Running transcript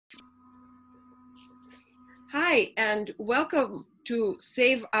Hi, and welcome to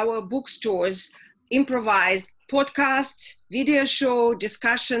Save Our Bookstores improvised podcast, video show,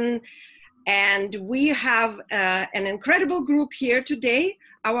 discussion. And we have an incredible group here today.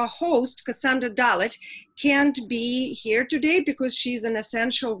 Our host, Cassandra Dalit, can't be here today because she's an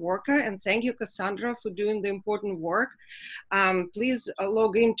essential worker. And thank you, Cassandra, for doing the important work. Please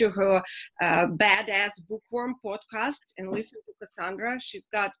log into her Badass Bookworm podcast and listen to Cassandra. She's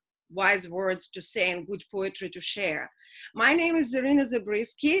got wise words to say and good poetry to share. My name is Irina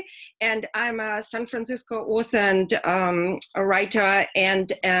Zabriskie, and I'm a San Francisco author and a writer, and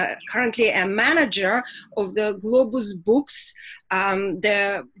currently a manager of the Globus Books,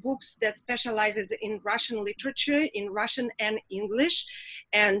 the books that specializes in Russian literature, in Russian and English,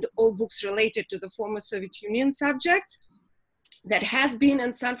 and all books related to the former Soviet Union subjects, that has been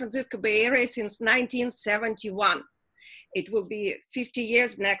in San Francisco Bay Area since 1971. It will be 50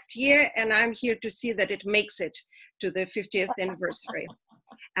 years next year, and I'm here to see that it makes it to the 50th anniversary.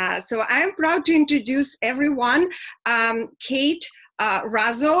 So I'm proud to introduce everyone. Kate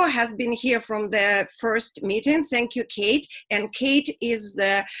Razzo has been here from the first meeting. Thank you, Kate. And Kate is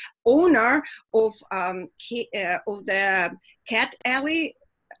the owner of the Cat Alley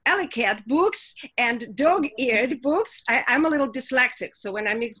Cat books and dog-eared books. I'm a little dyslexic, so when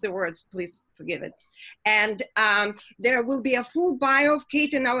I mix the words, please forgive it. And there will be a full bio of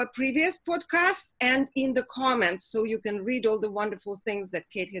Kate in our previous podcasts and in the comments, so you can read all the wonderful things that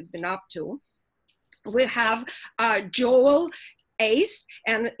Kate has been up to. We have Joel Ace,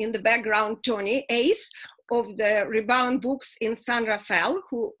 and in the background, Tony Ace, of the Rebound Books in San Rafael,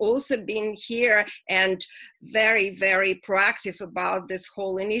 who also been here and very, very proactive about this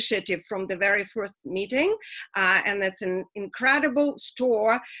whole initiative from the very first meeting. And that's an incredible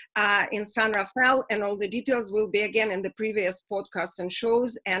store in San Rafael, and all the details will be again in the previous podcasts and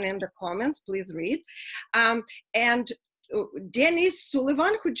shows and in the comments, please read. And Denise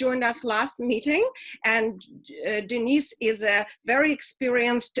Sullivan, who joined us last meeting, and Denise is a very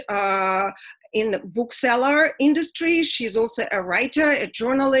experienced in the bookseller industry. She's also a writer, a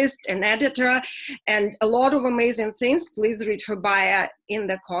journalist, an editor, and a lot of amazing things. Please read her bio in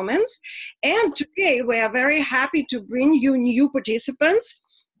the comments. And today we are very happy to bring you new participants.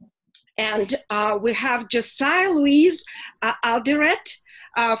 And we have Josiah Luis Alderete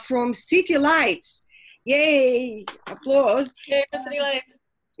from City Lights. Yay, applause. Yay, City Lights.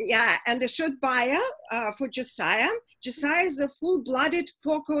 Yeah, and a short bio for Josiah. Josiah is a full-blooded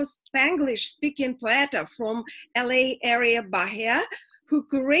Pocho Spanglish speaking poeta from LA Area Bahia, who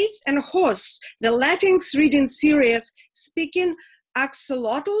curates and hosts the Latinx reading series Speaking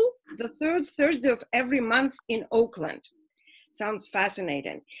Axolotl, the third Thursday of every month in Oakland. Sounds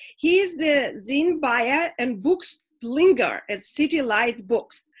fascinating. He is the zine buyer and book slinger at City Lights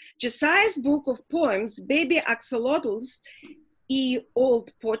Books. Josiah's book of poems, Baby Axolotls y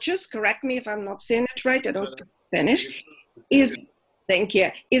Old Pochos, correct me if I'm not saying it right, I don't speak Spanish, is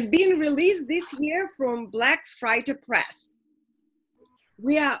being released this year from Black Friday Press.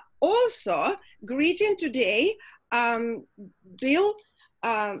 We are also greeting today Bill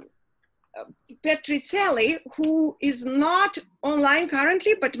Petricelli, who is not online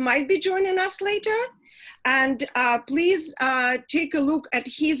currently, but might be joining us later. And please take a look at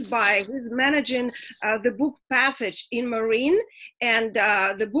his bio. He's managing the book Passage in Marin and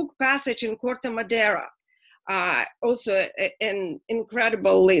the book Passage in Corte Madera. Also an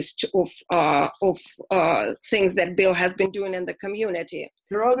incredible list of things that Bill has been doing in the community.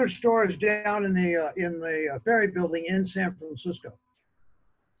 There are other stores down in the Ferry building in San Francisco.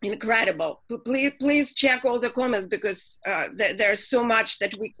 Incredible. Please check all the comments, because there's so much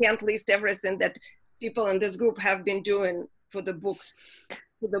that we can't list everything that people in this group have been doing for the books,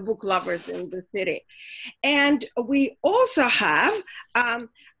 for the book lovers in the city. And we also have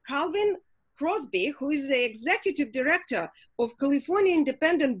Calvin Crosby, who is the Executive Director of California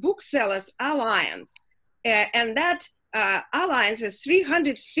Independent Booksellers Alliance. And that alliance has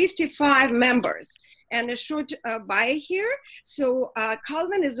 355 members. And a short bio here. So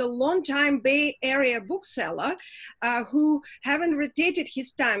Calvin is a longtime Bay Area bookseller who having rotated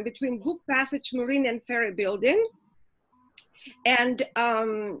his time between Book Passage, Marin, and Ferry building, and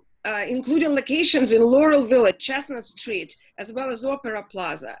including locations in Laurel Village, Chestnut Street, as well as Opera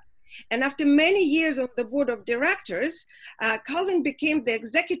Plaza. And after many years on the board of directors, Calvin became the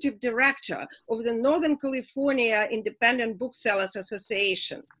executive director of the Northern California Independent Booksellers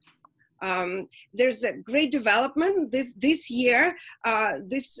Association. There's a great development this year.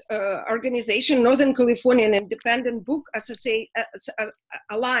 This organization, Northern California Independent Book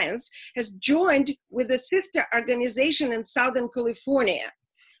Alliance, has joined with a sister organization in Southern California.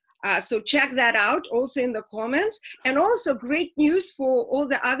 So check that out also in the comments. And also great news for all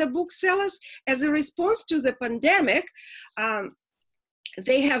the other booksellers. As a response to the pandemic,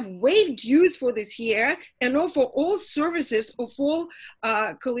 they have waived dues for this year and offer all services of all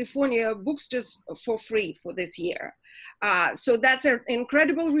California bookstores for free for this year. So that's an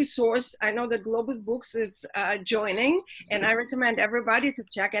incredible resource. I know that Globus Books is joining, and I recommend everybody to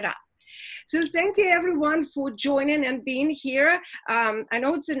check it out. So thank you everyone for joining and being here. I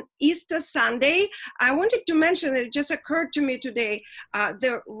know it's an Easter Sunday. I wanted to mention that it just occurred to me today,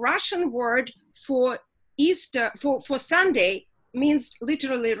 the Russian word for Easter, for Sunday, means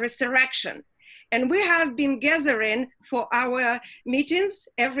literally resurrection. And we have been gathering for our meetings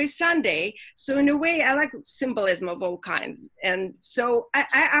every Sunday. So in a way, I like symbolism of all kinds. And so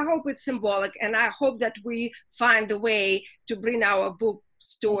I hope it's symbolic, and I hope that we find the way to bring our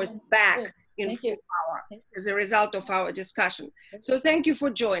bookstores back in full power as a result of our discussion. So thank you for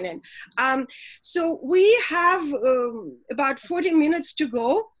joining. So we have about 40 minutes to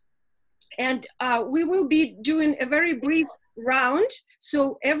go, and we will be doing a very brief round,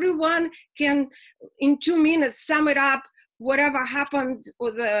 so everyone can, in 2 minutes, sum it up, whatever happened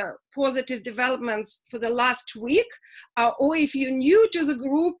or the positive developments for the last week. Or if you're new to the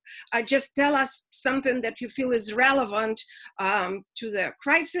group, just tell us something that you feel is relevant to the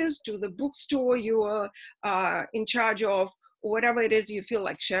crisis, to the bookstore you are in charge of, or whatever it is you feel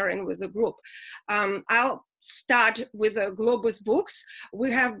like sharing with the group. I'll start with Globus Books.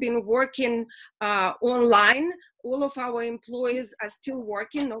 We have been working online. All of our employees are still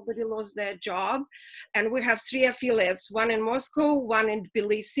working. Nobody lost their job. And we have 3 affiliates, one in Moscow, one in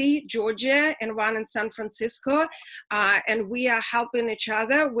Tbilisi, Georgia, and one in San Francisco. And we are helping each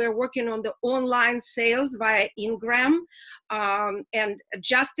other. We're working on the online sales via Ingram and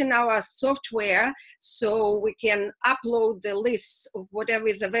adjusting our software so we can upload the lists of whatever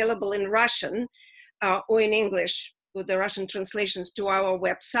is available in Russian or in English with the Russian translations to our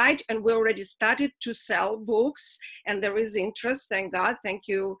website. And we already started to sell books, and there is interest, thank God. Thank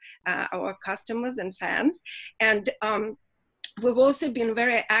you, our customers and fans. And we've also been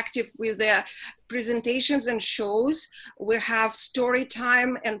very active with the presentations and shows. We have story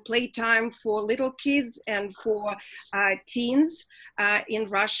time and playtime for little kids and for teens in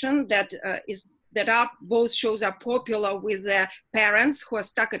Russian that both shows are popular with the parents who are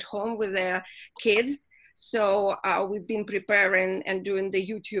stuck at home with their kids. So we've been preparing and doing the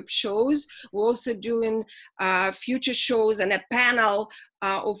YouTube shows. We're also doing future shows and a panel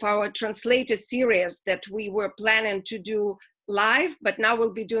of our translated series that we were planning to do live, but now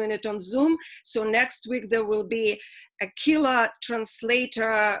we'll be doing it on Zoom. So next week there will be a killer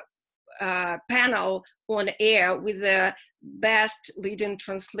translator panel on air with the best leading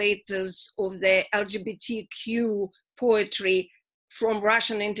translators of the LGBTQ poetry from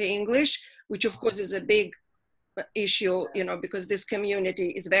Russian into English, which of course is a big issue, you know, because this community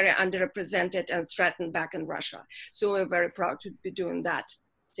is very underrepresented and threatened back in Russia. So we're very proud to be doing that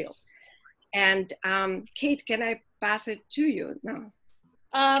still. And Kate, can I pass it to you now?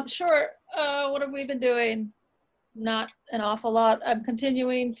 Sure. What have we been doing? Not an awful lot. I'm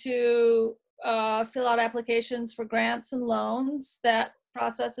continuing to fill out applications for grants and loans. That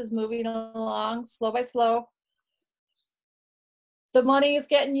process is moving along slow by slow. The money is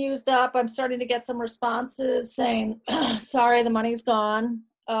getting used up. I'm starting to get some responses saying, sorry, the money's gone.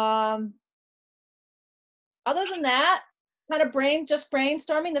 Other than that, kind of just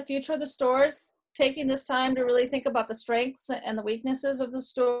brainstorming the future of the stores, taking this time to really think about the strengths and the weaknesses of the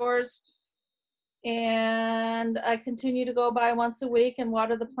stores. And I continue to go by once a week and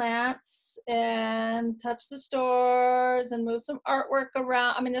water the plants and touch the stores and move some artwork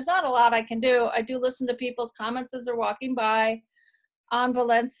around. I mean, there's not a lot I can do. I do listen to people's comments as they're walking by. On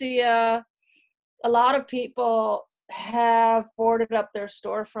Valencia, a lot of people have boarded up their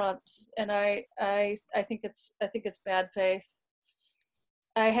storefronts, and I think it's bad faith.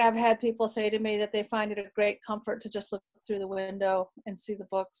 I have had people say to me that they find it a great comfort to just look through the window and see the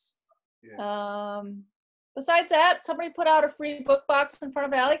books. Yeah. Besides that, somebody put out a free book box in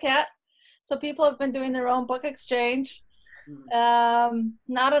front of Alley Cat, so people have been doing their own book exchange. Not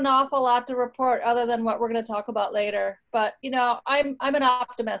an awful lot to report other than what we're going to talk about later, but you know, I'm an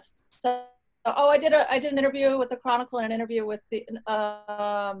optimist. So I did an interview with the Chronicle and an interview with the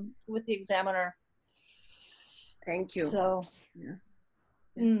Examiner. Thank you. So yeah.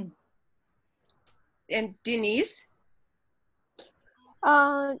 And Denise?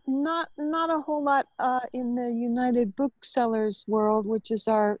 Not a whole lot in the United Booksellers world, which is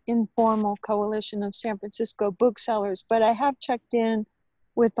our informal coalition of San Francisco booksellers, but I have checked in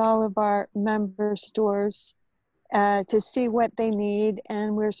with all of our member stores to see what they need.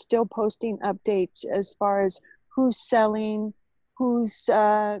 And we're still posting updates as far as who's selling, who's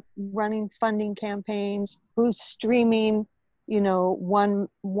running funding campaigns, who's streaming, you know, one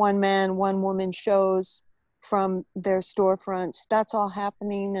man, one woman shows from their storefronts. That's all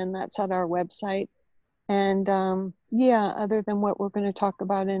happening, and that's at our website. And yeah, other than what we're going to talk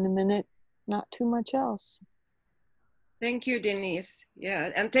about in a minute, not too much else. Thank you, Denise.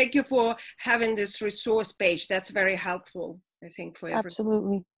 Yeah, and thank you for having this resource page. That's very helpful, I think, for everyone.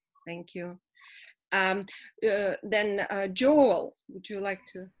 Absolutely. Thank you. Then Joel, would you like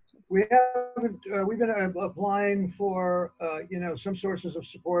to? We haven't. We've been applying for you know, some sources of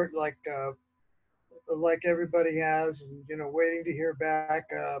support, like everybody has, and you know, waiting to hear back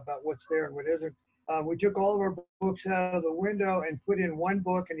about what's there and what isn't. We took all of our books out of the window and put in one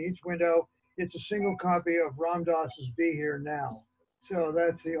book in each window. It's a single copy of Ram Dass's Be Here Now. So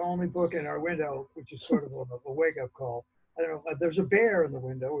that's the only book in our window, which is sort of a wake-up call. I don't know, there's a bear in the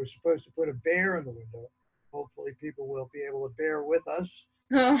window. We're supposed to put a bear in the window. Hopefully people will be able to bear with us.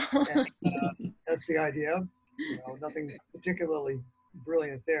 And, that's the idea. You know, nothing particularly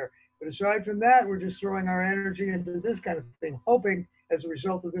brilliant there. But aside from that, we're just throwing our energy into this kind of thing, hoping as a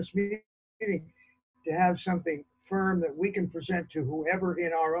result of this meeting to have something firm that we can present to whoever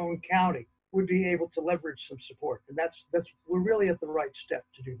in our own county would be able to leverage some support. And that's we're really at the right step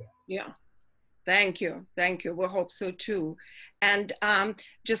to do that. Yeah. Thank you. Thank you. We hope so too. And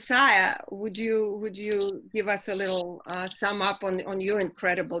Josiah, would you give us a little sum up on your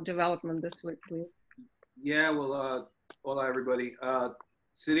incredible development this week, please? Yeah, well, hola everybody.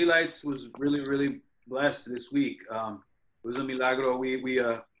 City Lights was really, really blessed this week. It was a milagro. We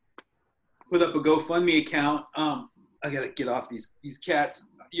put up a GoFundMe account. I gotta get off these cats.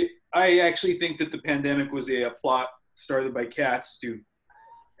 I actually think that the pandemic was a plot started by cats to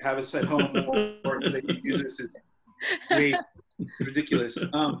have us at home or so they could use this as waived. It's ridiculous.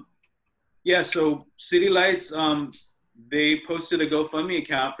 Yeah, so City Lights, they posted a GoFundMe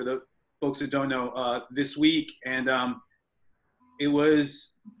account for the folks that don't know this week, and it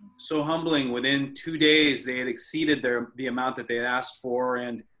was so humbling. Within 2 days, they had exceeded the amount that they had asked for,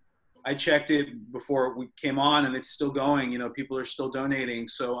 and I checked it before we came on, and it's still going. You know, people are still donating.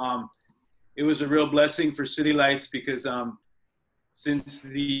 So it was a real blessing for City Lights because since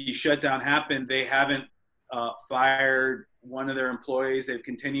the shutdown happened, they haven't fired one of their employees. They've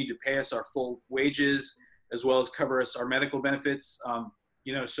continued to pay us our full wages as well as cover us our medical benefits.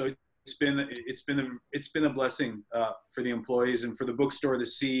 You know, so it's been a blessing for the employees and for the bookstore to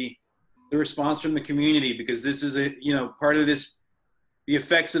see the response from the community, because this is part of this. The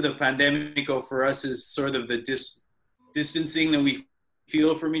effects of the pandemic for us is sort of the distancing that we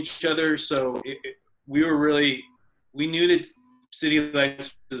feel from each other. So we knew that City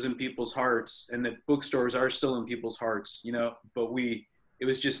Lights was in people's hearts and that bookstores are still in people's hearts, you know, but it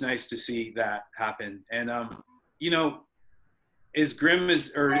was just nice to see that happen. And, you know, as grim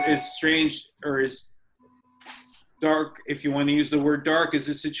or as strange or as dark, if you want to use the word dark, as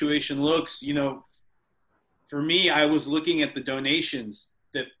this situation looks, you know, for me, I was looking at the donations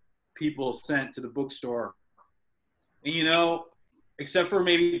that people sent to the bookstore. And, you know, except for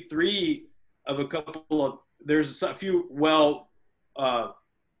maybe three of a couple of, there's a few well-known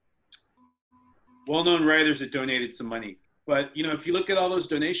writers that donated some money. But, you know, if you look at all those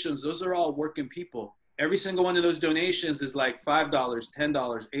donations, those are all working people. Every single one of those donations is like $5,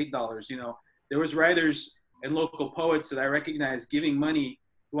 $10, $8. You know, there was writers and local poets that I recognize giving money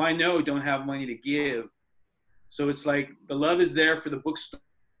who I know don't have money to give. So it's like the love is there for the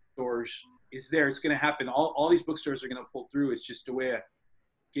bookstores. It's there. It's going to happen. All these bookstores are going to pull through. It's just a way of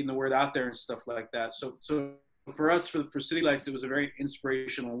getting the word out there and stuff like that. So for us, for City Lights, it was a very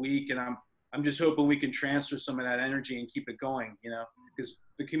inspirational week, and I'm just hoping we can transfer some of that energy and keep it going. You know, because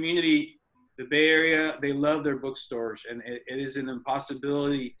the community, the Bay Area, they love their bookstores, and it is an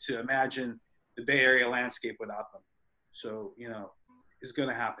impossibility to imagine the Bay Area landscape without them. So you know, it's going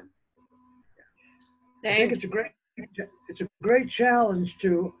to happen. I think it's a great challenge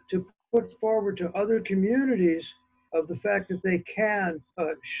to put forward to other communities of the fact that they can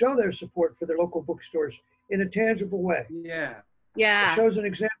show their support for their local bookstores in a tangible way. Yeah. Yeah. It shows an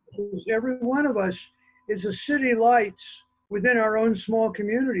example. Every one of us is a City Lights within our own small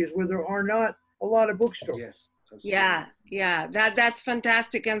communities where there are not a lot of bookstores. Yes. Yeah. Yeah. That's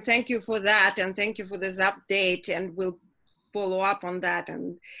fantastic. And thank you for that. And thank you for this update. And we'll follow up on that.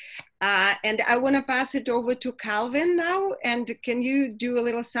 And I want to pass it over to Calvin now. And can you do a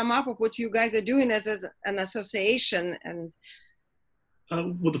little sum up of what you guys are doing as an association? And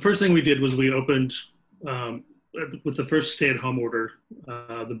well, the first thing we did was we opened with the first stay-at-home order,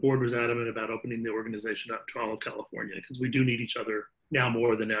 the board was adamant about opening the organization up to all of California because we do need each other now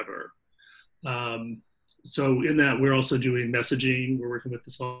more than ever. So in that, we're also doing messaging. We're working with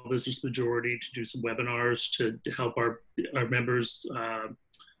the small business majority to do some webinars to help our members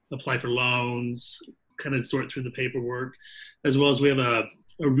apply for loans, kind of sort through the paperwork, as well as we have a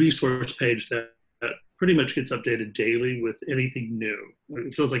resource page that pretty much gets updated daily with anything new.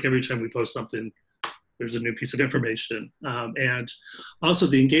 It feels like every time we post something, there's a new piece of information. And also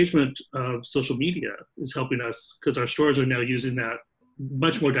the engagement of social media is helping us because our stores are now using that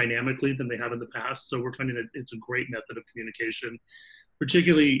much more dynamically than they have in the past. So we're finding that it's a great method of communication,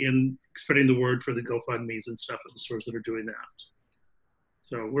 particularly in spreading the word for the GoFundMes and stuff at the stores that are doing that.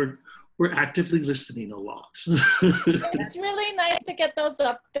 So we're actively listening a lot. It's really nice to get those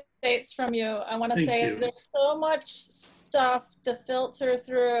updates from you. I want to say there's so much stuff to filter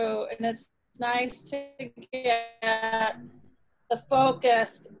through, and it's nice to get the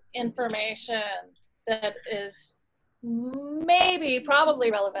focused information that is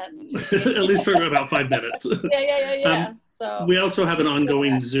probably relevant. At least for about 5 minutes. Yeah. So we also have an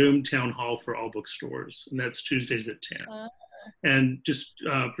ongoing Zoom town hall for all bookstores, and that's Tuesdays at 10. And just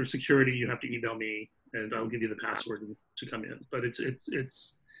for security, you have to email me, and I'll give you the password to come in. But it's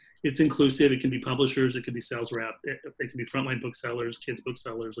inclusive. It can be publishers, it can be sales rep, it can be frontline booksellers, kids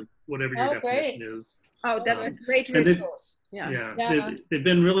booksellers, like whatever your definition is. Oh, that's a great resource. They've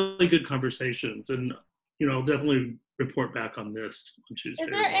been really good conversations, and I'll definitely report back on this on Tuesday. Is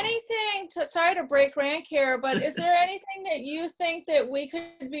there anything sorry to break rank here, but is there anything that you think that we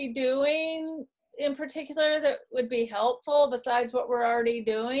could be doing in particular that would be helpful besides what we're already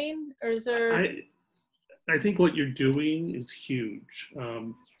doing? Or is there... I think what you're doing is huge.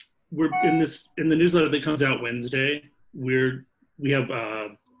 We're in the newsletter that comes out Wednesday, we have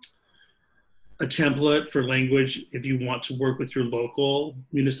a template for language if you want to work with your local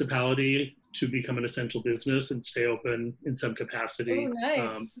municipality to become an essential business and stay open in some capacity. Oh,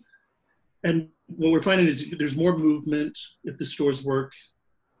 nice. And what we're finding is there's more movement if the stores work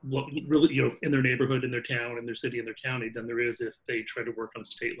really, in their neighborhood, in their town, in their city, in their county, than there is if they try to work on a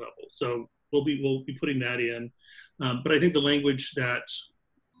state level. So we'll be putting that in. But I think the language that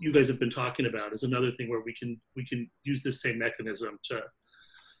you guys have been talking about is another thing where we can use this same mechanism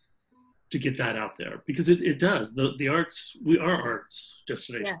to get that out there, because it does. The arts, we are arts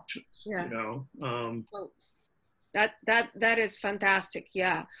destinations. That is fantastic.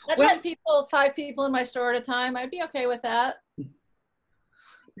 Yeah. I'd let 5 people in my store at a time. I'd be okay with that.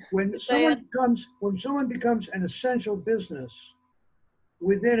 When someone becomes an essential business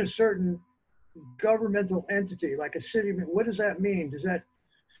within a certain governmental entity, like a city, what does that mean?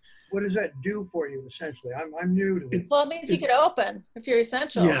 What does that do for you essentially? I'm new to this. Well, it means you could open if you're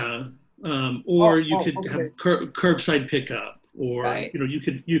essential. Yeah. Or you could have curbside pickup, or you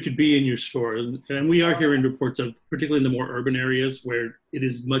could be in your store, and we are hearing reports of, particularly in the more urban areas, where it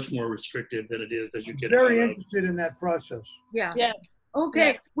is much more restrictive than it is as you get very interested in that process. Yeah. Yes.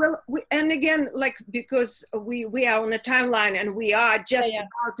 Okay. Yes. Well, and again, because we are on a timeline and we are just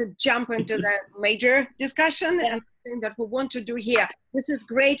about to jump into the major discussion and thing that we want to do here. This is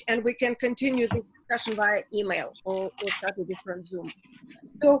great, and we can continue this discussion via email or start a different Zoom.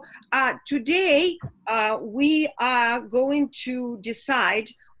 So today we are going to decide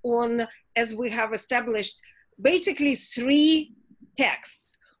on, as we have established, basically 3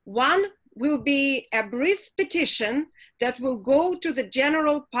 texts. One will be a brief petition that will go to the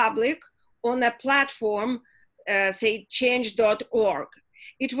general public on a platform, say change.org.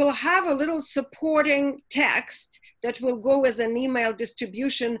 It will have a little supporting text that will go as an email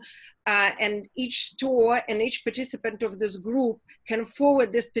distribution, and each store and each participant of this group can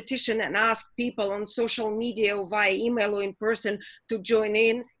forward this petition and ask people on social media or via email or in person to join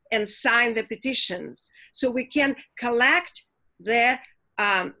in and sign the petitions. So we can collect the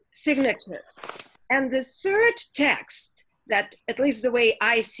signatures. And the third text, that at least the way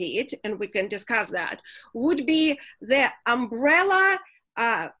I see it, and we can discuss that, would be the umbrella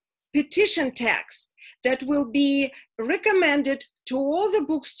petition text that will be recommended to all the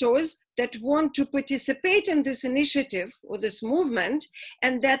bookstores that want to participate in this initiative or this movement,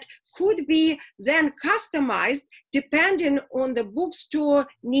 and that could be then customized depending on the bookstore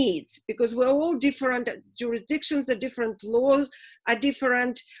needs, because we're all different jurisdictions, the different laws are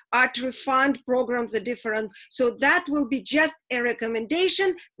different, art refund programs are different. So that will be just a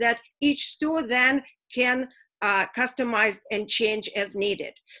recommendation that each store then can customize and change as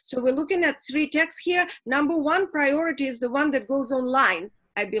needed. So we're looking at 3 texts here. Number 1 priority is the one that goes online,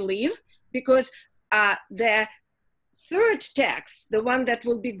 I believe, because the third text, the one that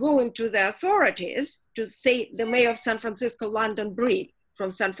will be going to the authorities, to say the mayor of San Francisco, London Breed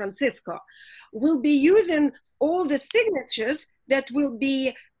from San Francisco, will be using all the signatures that will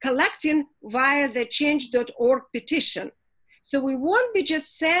be collecting via the change.org petition. So we won't be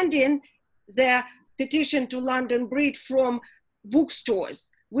just sending the petition to London Breed from bookstores.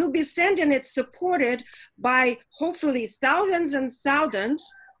 We'll be sending it supported by hopefully thousands and thousands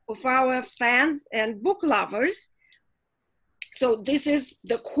of our fans and book lovers. So this is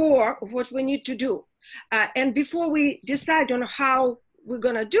the core of what we need to do. And before we decide on how we're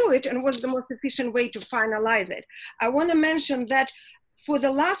gonna do it and what's the most efficient way to finalize it, I wanna mention that for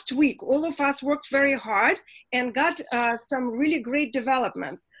the last week, all of us worked very hard and got some really great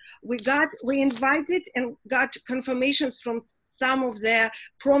developments. We invited and got confirmations from some of the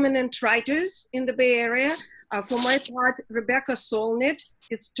prominent writers in the Bay Area. For my part, Rebecca Solnit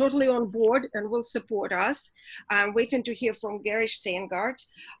is totally on board and will support us. I'm waiting to hear from Gary Steingart.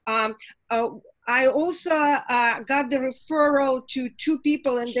 I also got the referral to 2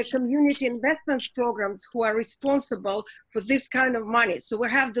 people in the community investments programs who are responsible for this kind of money. So we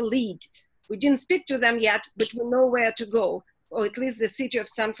have the lead. We didn't speak to them yet, but we know where to go, or at least the city of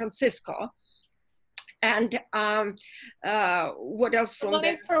San Francisco. And what else from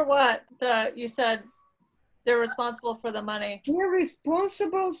money for what? You said they're responsible for the money. They're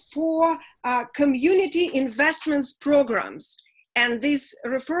responsible for community investments programs. And these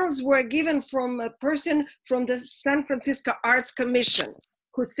referrals were given from a person from the San Francisco Arts Commission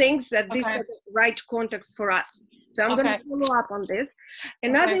who thinks that this is the right context for us. So I'm going to follow up on this.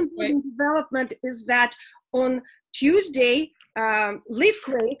 Another important development is that on Tuesday, Lit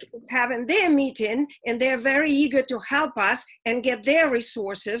Crate is having their meeting, and they're very eager to help us and get their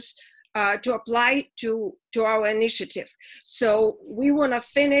resources to apply to our initiative. So we want to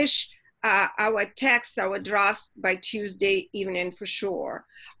finish our text, our drafts by Tuesday evening for sure.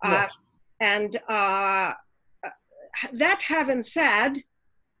 Yes. And that having said,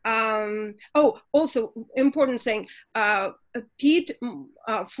 also important thing, Pete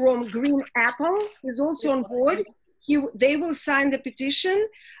from Green Apple is also on board. They will sign the petition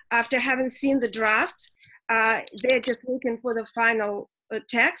after having seen the drafts. They're just waiting for the final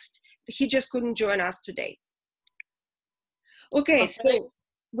text. He just couldn't join us today. Okay, so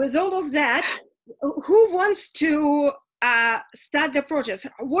with all of that, who wants to start the process?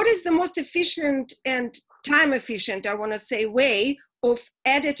 What is the most efficient and time efficient, I want to say, way of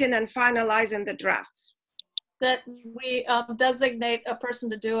editing and finalizing the drafts? That we designate a person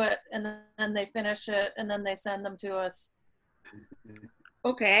to do it, and then they finish it, and then they send them to us.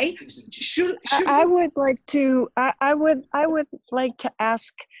 Okay. I would like to. I would like to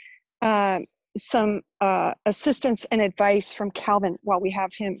ask some assistance and advice from Calvin while we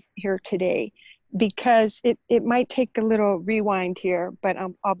have him here today, because it might take a little rewind here, but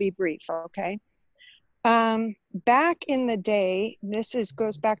I'll be brief. Okay. Back in the day,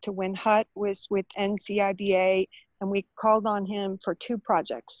 goes back to when Hut was with NCIBA, and we called on him for 2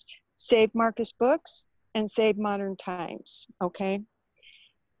 projects: Save Marcus Books and Save Modern Times. Okay.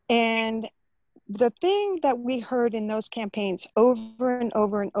 And the thing that we heard in those campaigns over and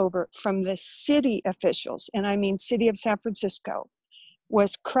over and over from the city officials, and I mean city of San Francisco,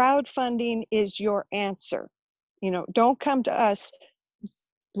 was crowdfunding is your answer. You know, don't come to us,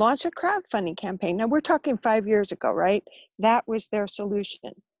 launch a crowdfunding campaign. Now we're talking 5 years ago, right? That was their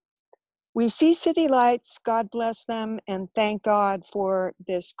solution. We see City Lights, God bless them, and thank God for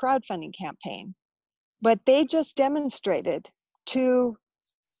this crowdfunding campaign. But they just demonstrated to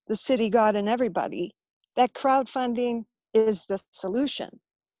the city, God, and everybody that crowdfunding is the solution.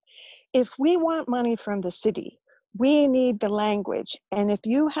 If we want money from the city, we need the language. And if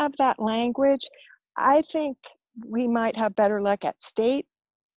you have that language, I think we might have better luck at state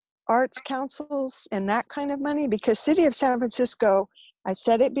arts councils and that kind of money, because city of San Francisco, I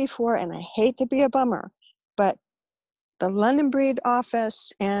said it before and I hate to be a bummer, but the London Breed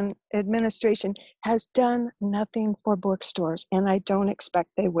office and administration has done nothing for bookstores, and I don't expect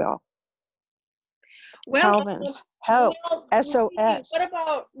they will. Well, Calvin, help, SOS.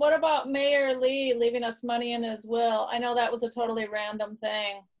 What about Mayor Lee leaving us money in his will? I know that was a totally random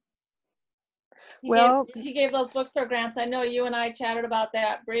thing. He gave those bookstore grants. I know you and I chatted about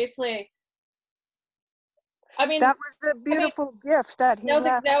that briefly. I mean, that was a beautiful gift that he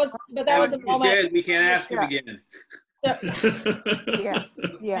left. That was a moment. Dead. We can't ask him again. Yeah.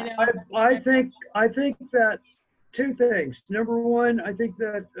 I think that 2 things. Number one, I think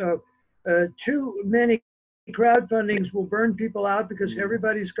that too many crowdfundings will burn people out, because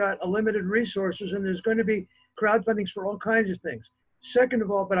everybody's got a limited resources, and there's going to be crowdfundings for all kinds of things. Second of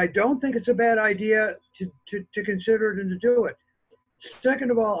all, but I don't think it's a bad idea to consider it and to do it.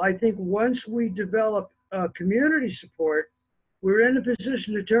 Second of all, I think once we develop community support, we're in a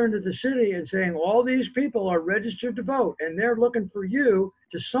position to turn to the city and saying, all these people are registered to vote and they're looking for you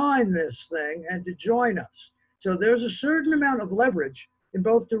to sign this thing and to join us. So there's a certain amount of leverage in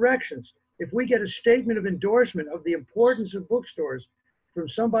both directions. If we get a statement of endorsement of the importance of bookstores from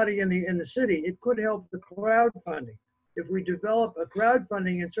somebody in the city, it could help the crowdfunding. If we develop a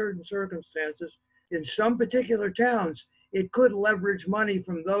crowdfunding in certain circumstances in some particular towns, it could leverage money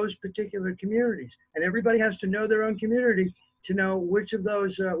from those particular communities. And everybody has to know their own community to know which of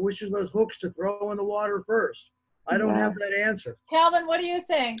those hooks to throw in the water first. I don't have that answer. Calvin, what do you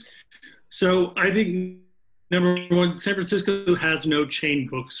think? So I think, number one, San Francisco has no chain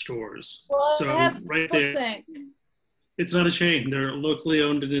bookstores. Well, so it has right there, it's not a chain. They're locally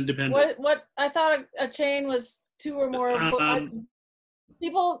owned and independent. What I thought a chain was 2 or more.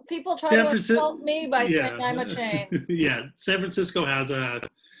 People try to insult me by saying I'm a chain. Yeah, San Francisco has a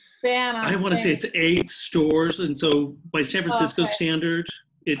ban on I want to say it's 8 stores, and so by San Francisco standard,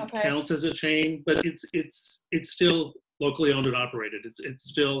 it counts as a chain, but it's still locally owned and operated. It's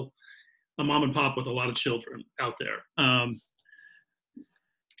still a mom and pop with a lot of children out there.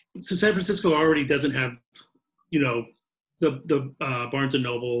 So San Francisco already doesn't have, the Barnes and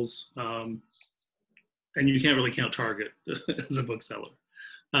Nobles, and you can't really count Target as a bookseller.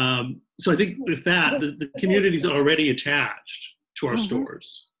 So I think with that, the community's already attached to our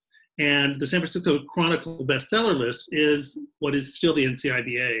stores. And the San Francisco Chronicle bestseller list is what is still the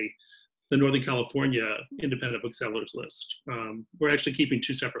NCIBA, the Northern California Independent Booksellers list. We're actually keeping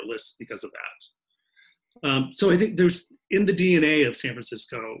 2 separate lists because of that. So I think there's, in the DNA of San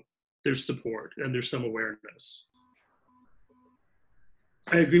Francisco, there's support and there's some awareness.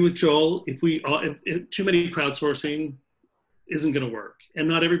 I agree with Joel. If too many crowdsourcing isn't going to work, and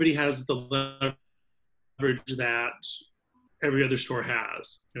not everybody has the leverage that every other store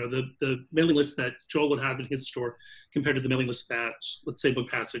has. The mailing list that Joel would have in his store compared to the mailing list that, let's say, Book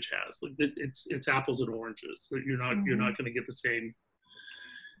Passage has, it's apples and oranges. So you're not going to get the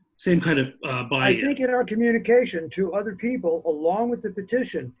same kind of buy-in. I think in our communication to other people, along with the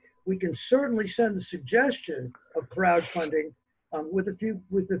petition, we can certainly send the suggestion of crowdfunding with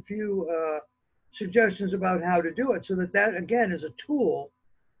a few suggestions about how to do it, so that again is a tool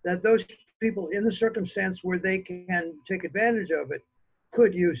that those people in the circumstance where they can take advantage of it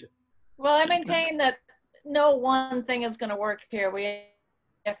could use it. Well, I maintain that no one thing is going to work here. We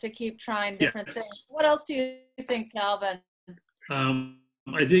have to keep trying different things. What else do you think, Calvin?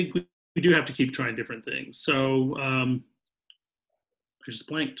 I think we do have to keep trying different things. So I just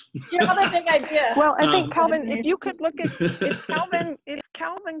blanked. Your other big idea. Well, I think Calvin, if you could look at, if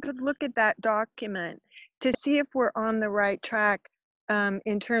Calvin could look at that document to see if we're on the right track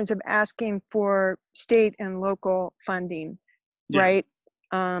in terms of asking for state and local funding, right?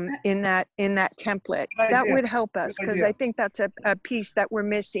 In that template, that would help us, because I think that's a piece that we're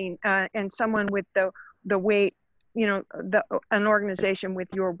missing, and someone with the weight, an organization with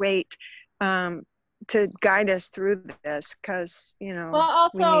your weight to guide us through this, because well,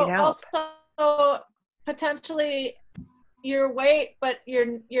 we need help. Also potentially your weight, but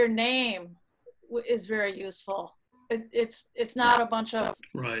your name is very useful. It's not a bunch of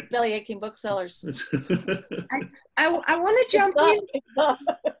belly aching booksellers. I want to jump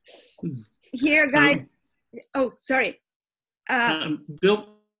in here, guys. Oh, sorry. Bill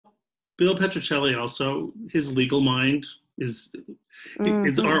Petrocelli also, his legal mind is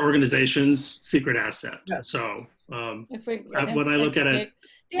it's our organization's secret asset. So when I look at it,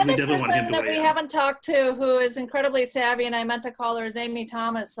 the other person that we haven't talked to who is incredibly savvy, and I meant to call her, is Amy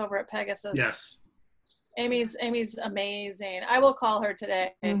Thomas over at Pegasus. Yes. Amy's amazing. I will call her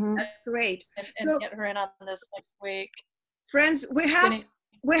today. That's great. And get her in on this next week. Friends, we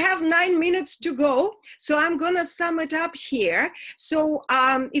have 9 minutes to go, so I'm going to sum it up here. So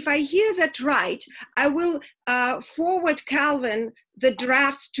if I hear that right, I will forward, Calvin, the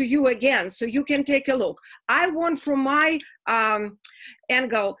drafts to you again, so you can take a look. I want, from my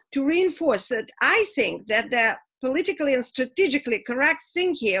angle, to reinforce that I think that the politically and strategically correct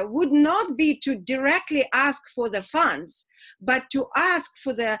thing here would not be to directly ask for the funds, but to ask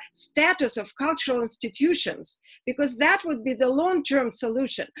for the status of cultural institutions, because that would be the long-term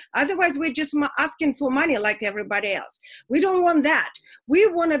solution. Otherwise, we're just asking for money like everybody else. We don't want that. We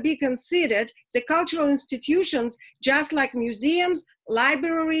want to be considered the cultural institutions, just like museums,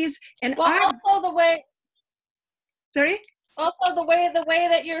 libraries, and art. Also the way. Sorry? Also the way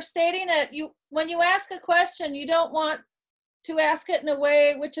that you're stating it, when you ask a question, you don't want to ask it in a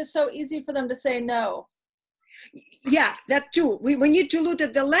way which is so easy for them to say no. Yeah, that too. We need to look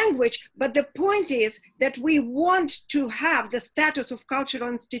at the language, but the point is that we want to have the status of cultural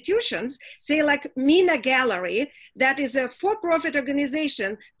institutions, say like Mina Gallery, that is a for-profit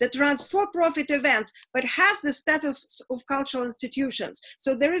organization that runs for-profit events, but has the status of cultural institutions.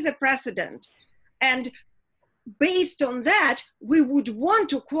 So there is a precedent. And based on that, we would want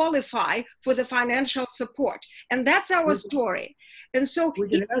to qualify for the financial support. And that's our story. And so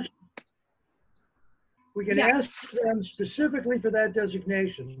we can ask them specifically for that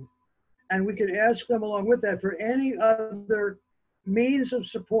designation, and we can ask them along with that for any other means of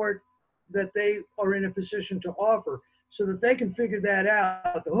support that they are in a position to offer, so that they can figure that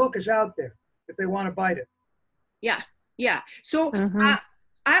out. The hook is out there if they want to bite it. Yeah. So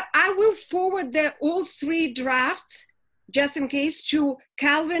I will forward all 3 drafts, just in case, to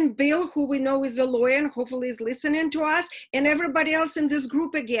Calvin, Bill, who we know is a lawyer and hopefully is listening to us, and everybody else in this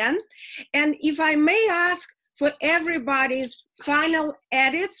group again. And if I may ask for everybody's final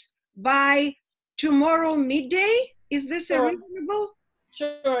edits by tomorrow midday, is this reasonable?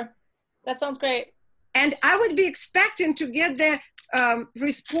 Sure, that sounds great. And I would be expecting to get the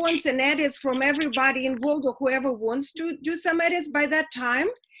response and edits from everybody involved or whoever wants to do some edits by that time.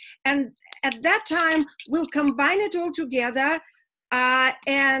 And at that time, we'll combine it all together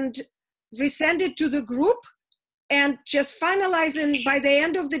and resend it to the group and just finalize it by the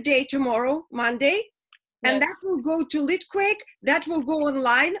end of the day tomorrow, Monday. And that will go to Litquake. That will go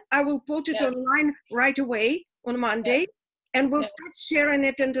online. I will put it online right away on Monday. And we'll start sharing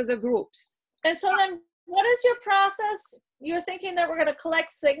it into the groups. And so then what is your process? You're thinking that we're going to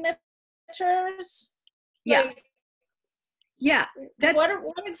collect signatures? What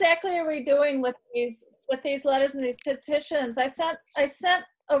exactly are we doing with these letters and these petitions? I sent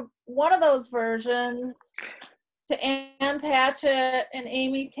one of those versions to Ann Patchett and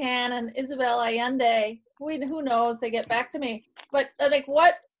Amy Tan and Isabel Allende. Who knows? They get back to me. But like,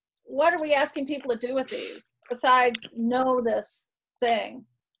 what are we asking people to do with these besides know this thing?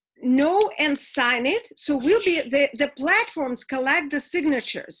 Know and sign it. So we'll be the platforms collect the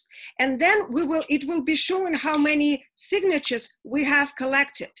signatures, and then it will be showing how many signatures we have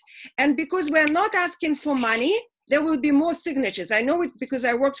collected. And because we're not asking for money, there will be more signatures. I know it because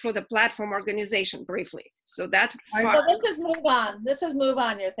I worked for the platform organization briefly. So that's fine. So this is move on. This is move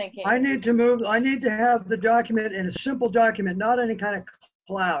on, you're thinking. I need to have the document in a simple document, not any kind of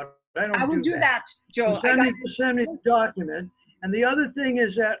cloud. I will do that, Joe. Send me the document. And the other thing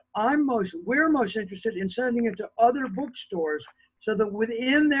is that we're most interested in sending it to other bookstores so that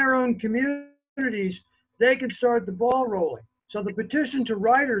within their own communities, they can start the ball rolling. So the petition to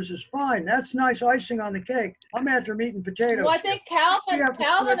writers is fine. That's nice icing on the cake. I'm after meat and potatoes. Well, I think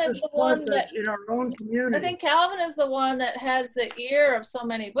Calvin is the one that in our own community. I think Calvin is the one that has the ear of so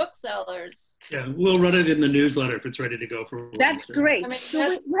many booksellers. Yeah, we'll run it in the newsletter if it's ready to go for. That's great. I mean,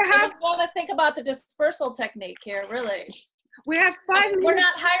 we want to think about the dispersal technique here, really. We have 5 minutes. We're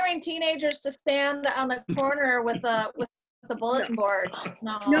not hiring teenagers to stand on the corner with a bulletin board.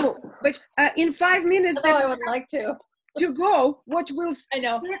 No, but in 5 minutes, I would like to go. What we'll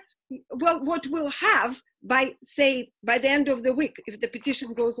what we'll have by the end of the week, if the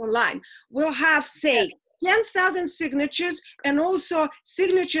petition goes online, we'll have 10,000 signatures and also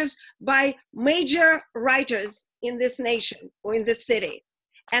signatures by major writers in this nation or in this city,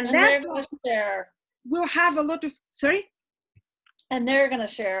 and that we'll have a lot of And they're going to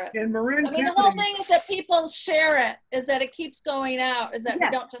share it. And Marin, the whole thing is that people share it, is that it keeps going out, is that we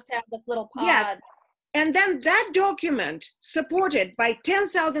don't just have this little pod. Yes. And then that document, supported by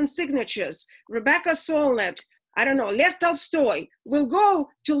 10,000 signatures, Rebecca Solnit, I don't know, Lev Tolstoy, will go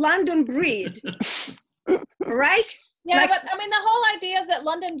to London Breed, right? Yeah, but I mean, the whole idea is that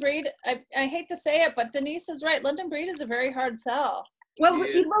London Breed, I hate to say it, but Denise is right. London Breed is a very hard sell. Well,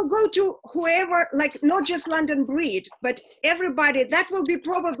 it will go to whoever, like not just London Breed, but everybody. That will be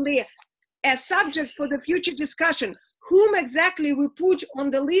probably a subject for the future discussion. Whom exactly we put on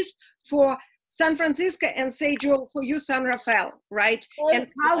the list for San Francisco and say, Joel, for you, San Rafael, right?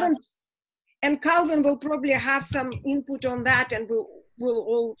 And Calvin will probably have some input on that, and we'll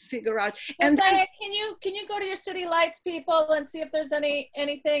all figure out. And then, can you go to your city lights people and see if there's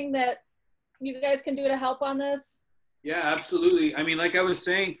anything that you guys can do to help on this? Yeah, absolutely. I mean, like I was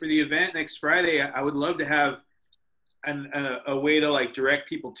saying, for the event next Friday, I would love to have a way to like direct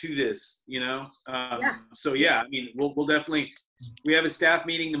people to this, you know? So yeah, I mean, we'll definitely, we have a staff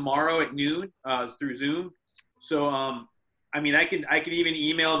meeting tomorrow at noon through Zoom. So, I mean, I can even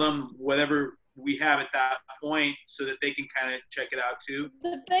email them whatever we have at that point so that they can kind of check it out too.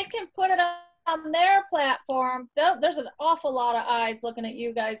 So if they can put it on their platform, there's an awful lot of eyes looking at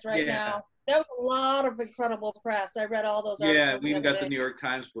you guys right now. There was a lot of incredible press. I read all those articles. Yeah, we even got the day. New York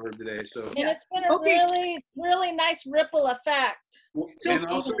Times blurb today. So And it's been a really, really nice ripple effect. So, and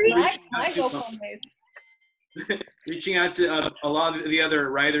also reaching out to a lot of the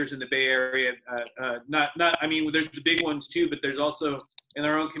other writers in the Bay Area. I mean, there's the big ones too, but there's also in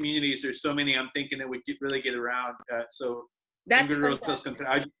our own communities. There's so many. I'm thinking that we really get around. So that's good fantastic.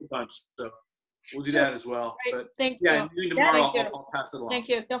 I just a bunch. So we'll do that as well. Great. But thank yeah, you. Tomorrow I'll pass it along. Thank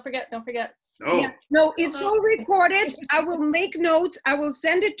you. Don't forget. No. Yeah. No, it's all recorded. I will make notes. I will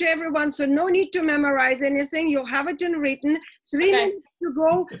send it to everyone. So no need to memorize anything. You'll have it in written. 3 minutes to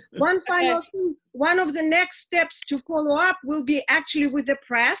go. One final thing. One of the next steps to follow up will be actually with the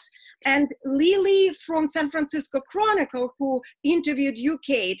press. And Lily from San Francisco Chronicle, who interviewed you,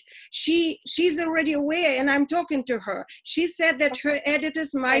 Kate, she's already aware, and I'm talking to her. She said that her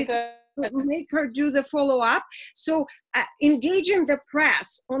editors might make her do the follow-up. So engaging the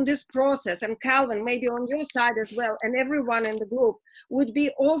press on this process, and Calvin, maybe on your side as well, and everyone in the group, would be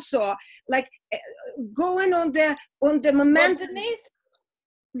also like going on the momentum. Denise?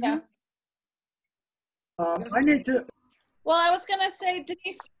 Mm-hmm. Yeah. I need to. Well, I was gonna say,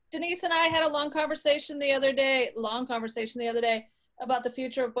 Denise and I had a long conversation the other day about the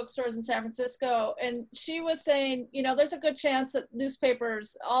future of bookstores in San Francisco. And she was saying, you know, there's a good chance that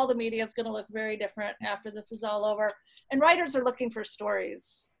newspapers, all the media is going to look very different after this is all over. And writers are looking for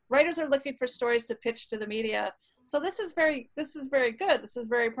stories. Writers are looking for stories to pitch to the media. So this is very good. This is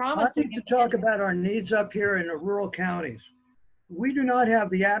very promising. I need to talk about our needs up here in the rural counties. We do not have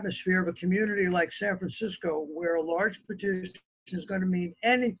the atmosphere of a community like San Francisco where a large petition is going to mean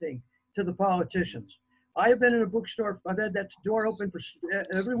anything to the politicians. I have been in a bookstore, I've had that door open for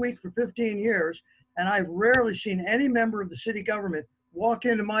every week for 15 years, and I've rarely seen any member of the city government walk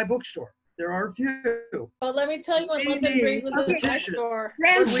into my bookstore. There are a few. But let me tell you, when London Breed was in my store.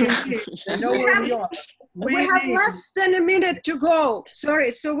 They know where we are. We have less than a minute to go. Sorry,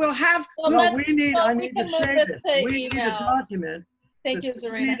 so we'll have. I need to say this. We need a document. Thank you,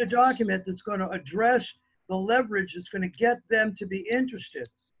 Zarina. We need a document that's going to address the leverage that's going to get them to be interested.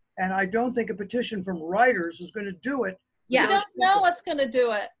 And I don't think a petition from writers is going to do it. Yeah. We don't know what's going to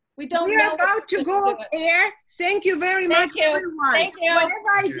do it. We don't know. We're about to go off air. Thank you very much, everyone. Thank you.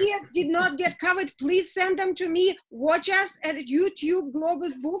 Whatever ideas did not get covered, please send them to me. Watch us at YouTube,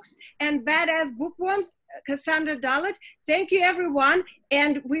 Globus Books, and Badass Bookworms, Cassandra Dalit. Thank you, everyone.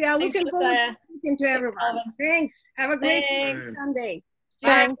 And we are looking forward to speaking to everyone. Thanks. Have a great Sunday.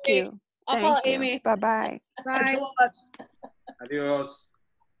 Thank you. I'll call Amy. Bye-bye. Bye. Adios.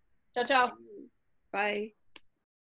 Ciao, ciao. Bye.